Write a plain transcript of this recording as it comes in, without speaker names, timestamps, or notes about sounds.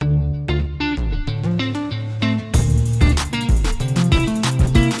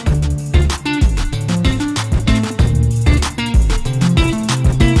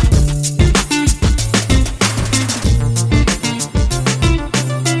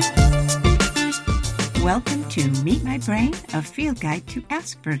to Meet My Brain, a field guide to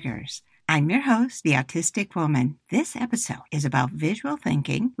Asperger's. I'm your host, the Autistic Woman. This episode is about visual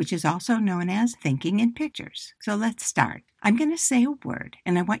thinking, which is also known as thinking in pictures. So let's start. I'm going to say a word,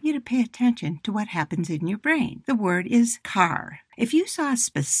 and I want you to pay attention to what happens in your brain. The word is car. If you saw a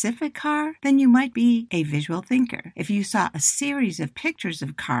specific car, then you might be a visual thinker. If you saw a series of pictures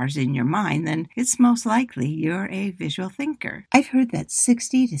of cars in your mind, then it's most likely you're a visual thinker. I've heard that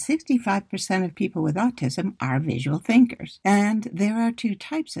 60 to 65% of people with autism are visual thinkers. And there are two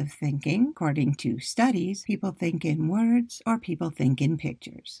types of thinking. According to studies, people think in words or people think in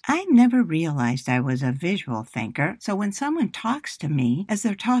pictures. I never realized I was a visual thinker, so when someone talks to me, as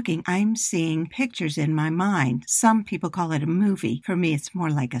they're talking, I'm seeing pictures in my mind. Some people call it a movie. For me, it's more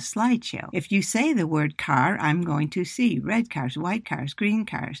like a slideshow. If you say the word car, I'm going to see red cars, white cars, green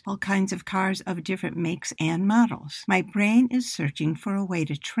cars, all kinds of cars of different makes and models. My brain is searching for a way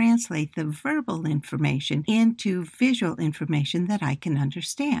to translate the verbal information into visual information that I can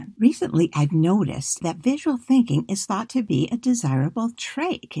understand. Recently, I've noticed that visual thinking is thought to be a desirable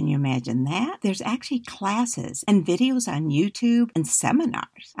trait. Can you imagine that? There's actually classes and videos on YouTube and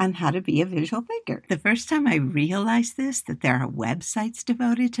seminars on how to be a visual thinker. The first time I realized this, that there are websites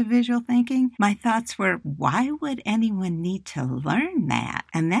devoted to visual thinking, my thoughts were, why would anyone need to learn that?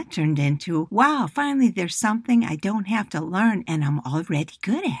 And that turned into, wow, finally there's something I don't have to learn and I'm already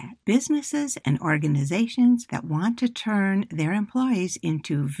good at. Businesses and organizations that want to turn their employees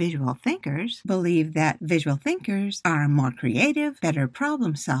into visual thinkers believe that visual thinkers are more creative, better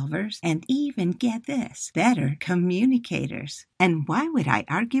problem solvers, and even, get this, better communicators. And why would I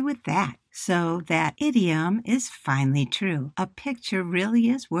argue with that? So that idiom is finally true. A picture really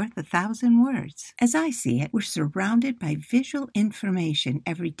is worth 1,000 words. As I see it, we're surrounded by visual information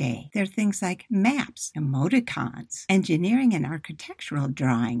every day. There are things like maps, emoticons, engineering and architectural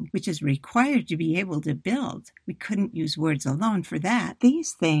drawing, which is required to be able to build. We couldn't use words alone for that.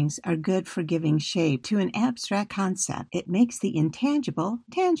 These things are good for giving shape to an abstract concept. It makes the intangible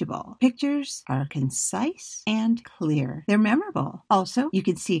tangible. Pictures are concise and clear. They're memorable. Also, you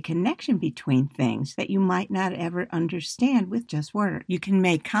can see a connection between things that you might not ever understand with just words. You can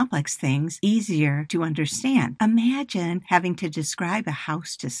make complex things easier to understand. Imagine having to describe a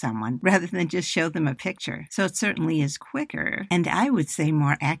house to someone rather than just show them a picture. So it certainly is quicker and I would say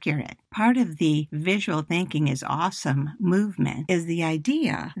more accurate. Part of the visual thinking is awesome movement is the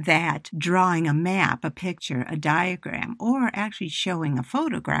idea that drawing a map, a picture, a diagram, or actually showing a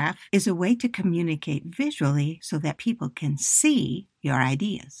photograph is a way to communicate visually so that people can see your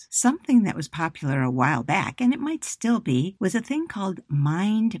ideas. Something that was popular a while back, and it might still be, was a thing called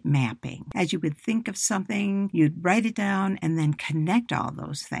mind mapping. As you would think of something, you'd write it down and then connect all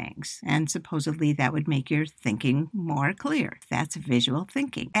those things. And supposedly that would make your thinking more clear. That's visual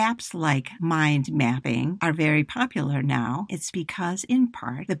thinking. Apps like mind mapping are very popular now. It's because, in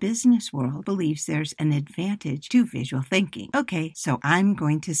part, the business world believes there's an advantage to visual thinking. Okay, so I'm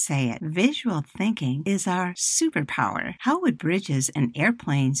going to say it. Visual thinking is our superpower. How would bridges and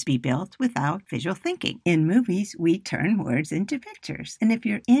airplanes be built without visual thinking? In movies, we turn words into pictures. And if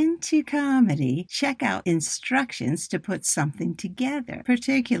you're into comedy, check out instructions to put something together,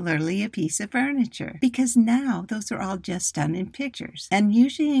 particularly a piece of furniture, because now those are all just done in pictures and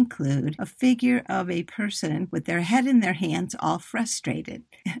usually include a figure of a person with their head in their hands, all frustrated.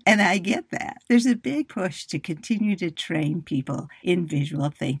 And I get that. There's a big push to continue to train people in visual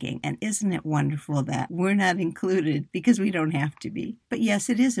thinking. And isn't it wonderful that we're not included because we don't have to be? But yes,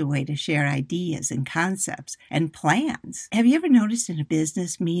 it is a way to share ideas and concepts and plans. Have you ever noticed in a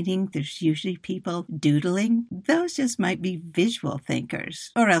business meeting, there's usually people doodling? Those just might be visual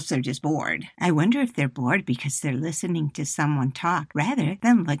thinkers, or else they're just bored. I wonder if they're bored because they're listening to someone talk rather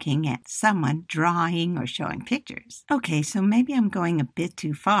than looking at someone drawing or showing pictures. Okay, so maybe I'm going a bit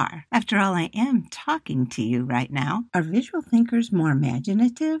too far. After all, I am talking to you right now. Are visual thinkers more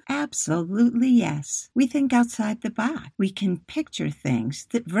imaginative? Absolutely yes. We think outside the box. We can picture things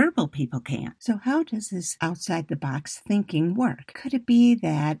that verbal people can't. So how does this outside the box thinking work? Could it be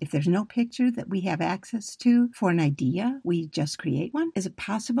that if there's no picture that we have access to for an idea, we just create one? Is it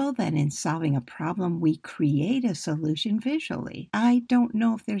possible that in solving a problem, we create a solution visually? I don't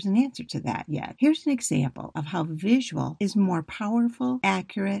know if there's an answer to that yet. Here's an example of how visual is more powerful,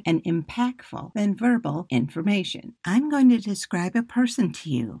 accurate, and impactful than verbal information. I'm going to describe a person to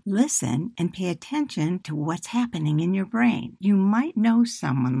you. Listen and pay attention to what's happening in your brain. You might know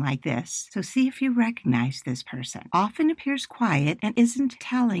someone like this, so see if you recognize this person. Often appears quiet and isn't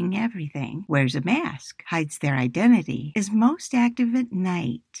telling everything. Wears a mask, hides their identity, is most active at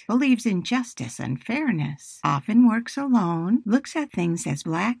night, believes in justice and fairness, often works alone, looks at things as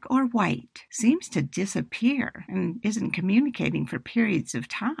black black or white, seems to disappear and isn't communicating for periods of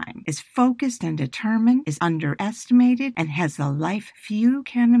time, is focused and determined, is underestimated, and has a life few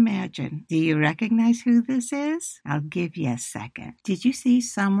can imagine. Do you recognize who this is? I'll give you a second. Did you see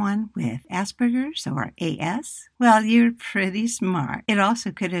someone with Asperger's or AS? Well, you're pretty smart. It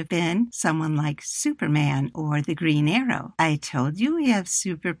also could have been someone like Superman or the Green Arrow. I told you we have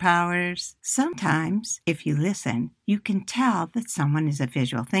superpowers. Sometimes, if you listen, you can tell that someone is a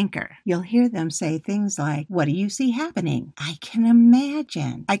visual thinker. You'll hear them say things like, "What do you see happening?" "I can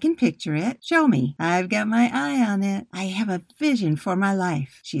imagine. I can picture it. Show me. I've got my eye on it. I have a vision for my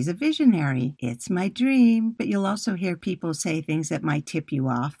life." She's a visionary. "It's my dream." But you'll also hear people say things that might tip you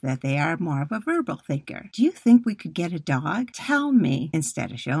off that they are more of a verbal thinker. Do you think we could get a dog? Tell me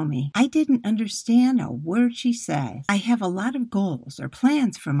instead of show me. I didn't understand a word she says. I have a lot of goals or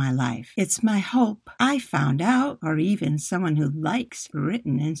plans for my life. It's my hope I found out, or even someone who likes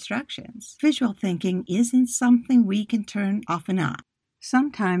written instructions. Visual thinking isn't something we can turn off and on.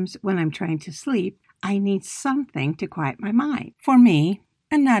 Sometimes when I'm trying to sleep, I need something to quiet my mind. For me,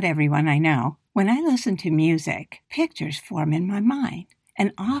 and not everyone I know, when I listen to music, pictures form in my mind.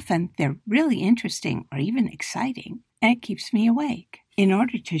 And often they're really interesting or even exciting, and it keeps me awake. In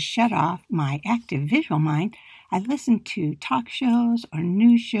order to shut off my active visual mind, I listen to talk shows or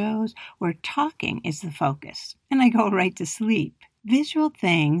news shows where talking is the focus, and I go right to sleep. Visual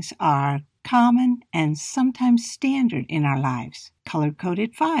things are common and sometimes standard in our lives.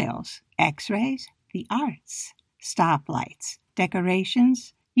 Color-coded files, x-rays, the arts, stoplights,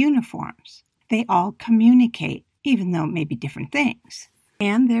 decorations, uniforms. They all communicate, even though it may be different things.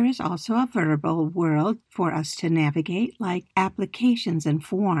 And there is also a verbal world for us to navigate, like applications and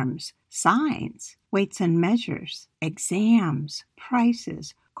forms, signs, weights and measures, exams,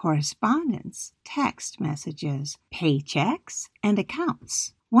 prices, correspondence, text messages, paychecks, and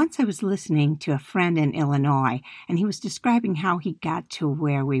accounts. Once I was listening to a friend in Illinois, and he was describing how he got to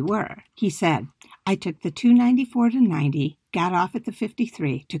where we were. He said, "I took the 294 to 90, got off at the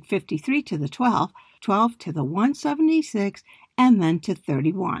 53, took 53 to the 12, 12 to the 176, and then to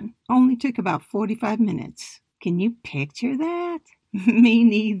 31. Only took about 45 minutes. Can you picture that? Me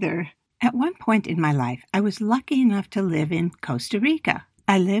neither. At one point in my life, I was lucky enough to live in Costa Rica.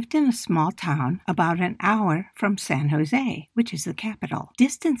 I lived in a small town about an hour from San Jose, which is the capital.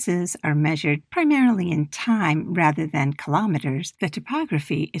 Distances are measured primarily in time rather than kilometers. The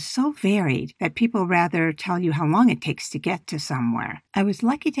topography is so varied that people rather tell you how long it takes to get to somewhere. I was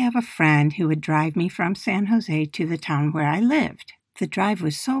lucky to have a friend who would drive me from San Jose to the town where I lived. The drive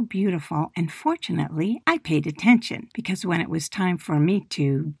was so beautiful, and fortunately, I paid attention, because when it was time for me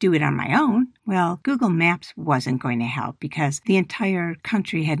to do it on my own, well, Google Maps wasn't going to help because the entire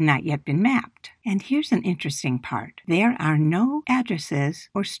country had not yet been mapped. And here's an interesting part. There are no addresses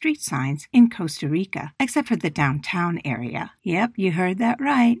or street signs in Costa Rica, except for the downtown area. Yep, you heard that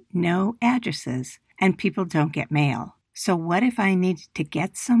right. No addresses. And people don't get mail. So what if I needed to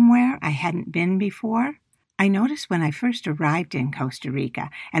get somewhere I hadn't been before? I noticed when I first arrived in Costa Rica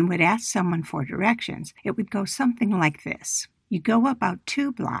and would ask someone for directions, it would go something like this. You go about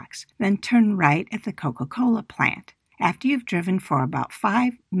 2 blocks, then turn right at the Coca-Cola plant. After you've driven for about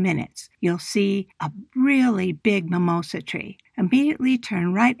 5 minutes, you'll see a really big mimosa tree. Immediately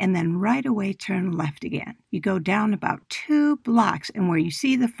turn right and then right away turn left again. You go down about 2 blocks, and where you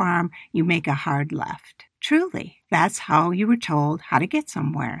see the farm, you make a hard left. Truly, that's how you were told how to get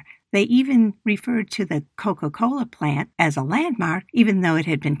somewhere. They even referred to the Coca-Cola plant as a landmark, even though it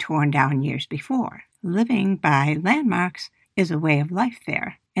had been torn down years before. Living by landmarks is a way of life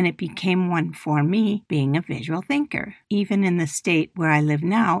there, and it became one for me, being a visual thinker. Even in the state where I live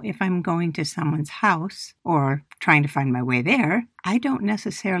now, if I'm going to someone's house or trying to find my way there, I don't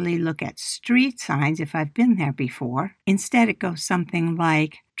necessarily look at street signs if I've been there before. Instead, it goes something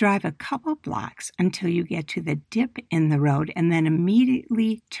like, drive a couple blocks until you get to the dip in the road and then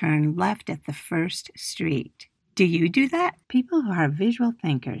immediately turn left at the first street. Do you do that? People who are visual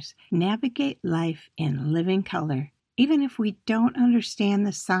thinkers navigate life in living color. Even if we don't understand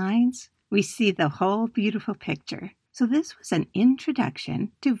the signs, we see the whole beautiful picture. So this was an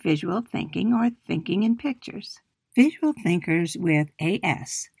introduction to visual thinking, or thinking in pictures. Visual thinkers with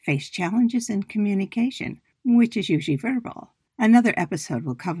AS face challenges in communication, which is usually verbal. Another episode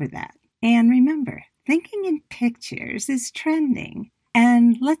will cover that. And remember, thinking in pictures is trending.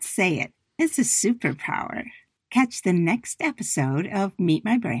 And let's say it, it's a superpower. Catch the next episode of Meet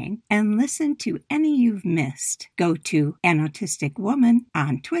My Brain and listen to any you've missed. Go to An Autistic Woman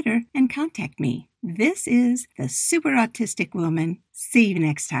on Twitter and contact me. This is the Super Autistic Woman. See you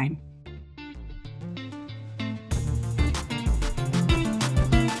next time.